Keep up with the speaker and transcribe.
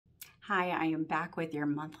Hi, I am back with your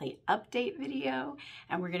monthly update video,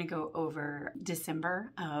 and we're going to go over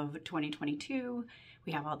December of 2022.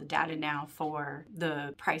 We have all the data now for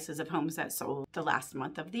the prices of homes that sold the last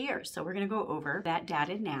month of the year. So we're going to go over that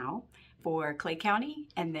data now for Clay County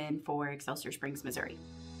and then for Excelsior Springs, Missouri.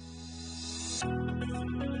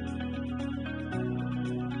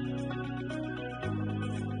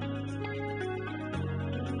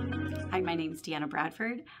 Hi, my name is Deanna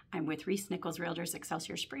Bradford. I'm with Reese Nichols Realtors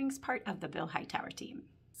Excelsior Springs, part of the Bill Hightower team.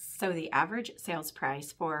 So the average sales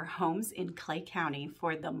price for homes in Clay County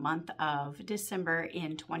for the month of December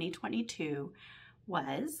in 2022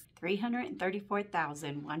 was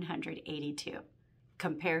 $334,182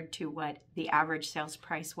 compared to what the average sales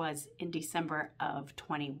price was in December of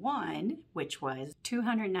 21, which was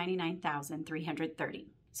 $299,330.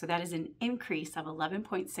 So that is an increase of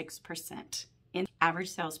 11.6%. in average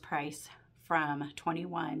sales price from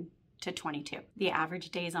 21 to 22. The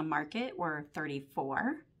average days on market were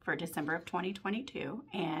 34 for December of 2022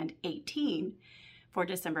 and 18 for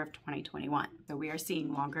December of 2021. So we are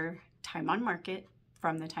seeing longer time on market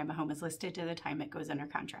from the time a home is listed to the time it goes under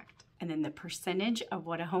contract. And then the percentage of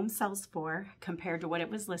what a home sells for compared to what it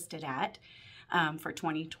was listed at for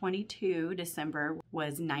 2022 December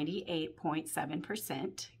was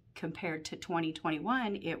 98.7%. Compared to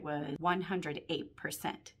 2021, it was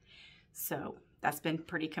 108%. So that's been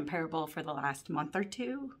pretty comparable for the last month or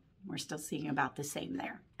two. We're still seeing about the same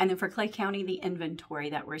there. And then for Clay County, the inventory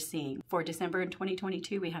that we're seeing for December in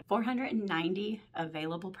 2022, we had 490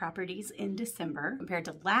 available properties in December. Compared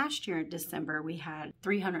to last year in December, we had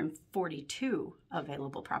 342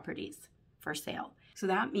 available properties for sale. So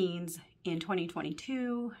that means in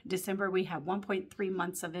 2022, December, we had 1.3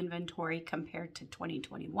 months of inventory compared to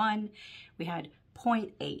 2021. We had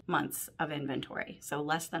 0.8 months of inventory, so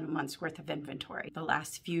less than a month's worth of inventory. The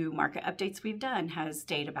last few market updates we've done has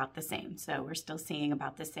stayed about the same. So we're still seeing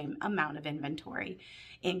about the same amount of inventory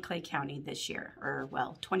in Clay County this year, or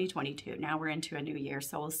well, 2022. Now we're into a new year,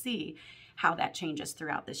 so we'll see how that changes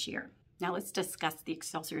throughout this year. Now let's discuss the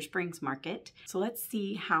Excelsior Springs market. So let's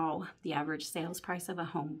see how the average sales price of a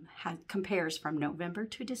home compares from November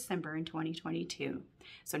to December in 2022.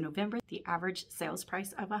 So November, the average sales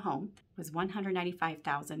price of a home was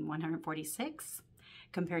 $195,146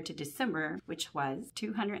 compared to December, which was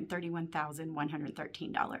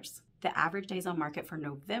 $231,113. The average days on market for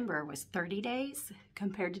November was 30 days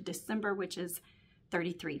compared to December, which is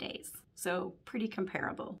 33 days. So pretty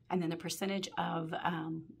comparable. And then the percentage of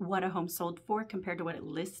what a home sold for compared to what it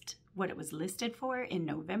was listed for in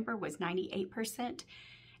November was 98%,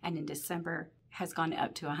 and in December has gone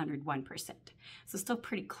up to 101%. So still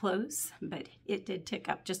pretty close, but it did tick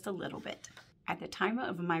up just a little bit. At the time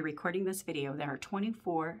of my recording this video, there are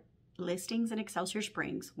 24 listings in Excelsior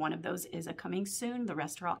Springs. One of those is a coming soon. The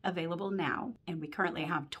rest are all available now. And we currently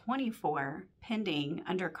have 24 pending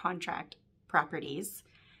under contract properties.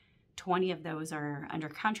 20 of those are under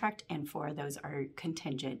contract and 4 of those are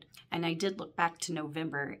contingent. And I did look back to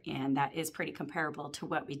November, and that is pretty comparable to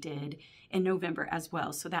what we did in November as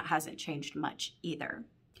well. So that hasn't changed much either.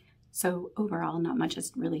 So overall, not much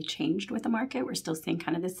has really changed with the market. We're still seeing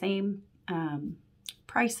kind of the same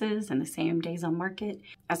prices and the same days on market.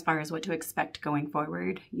 As far as what to expect going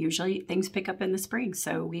forward, usually things pick up in the spring,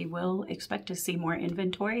 so we will expect to see more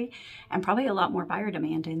inventory and probably a lot more buyer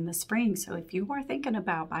demand in the spring. So if you are thinking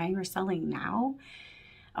about buying or selling now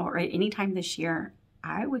or at any time this year,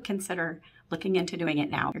 I would consider looking into doing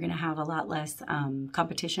it now. You're going to have a lot less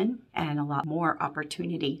competition and a lot more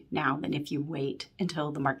opportunity now than if you wait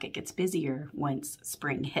until the market gets busier once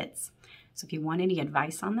spring hits. So if you want any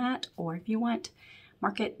advice on that, or if you want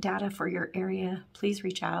market data for your area, please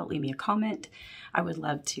reach out, leave me a comment. I would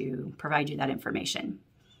love to provide you that information.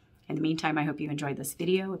 In the meantime, I hope you enjoyed this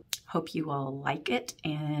video. Hope you will like it,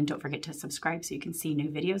 and don't forget to subscribe so you can see new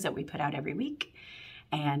videos that we put out every week.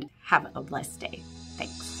 And have a blessed day.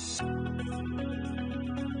 Thanks.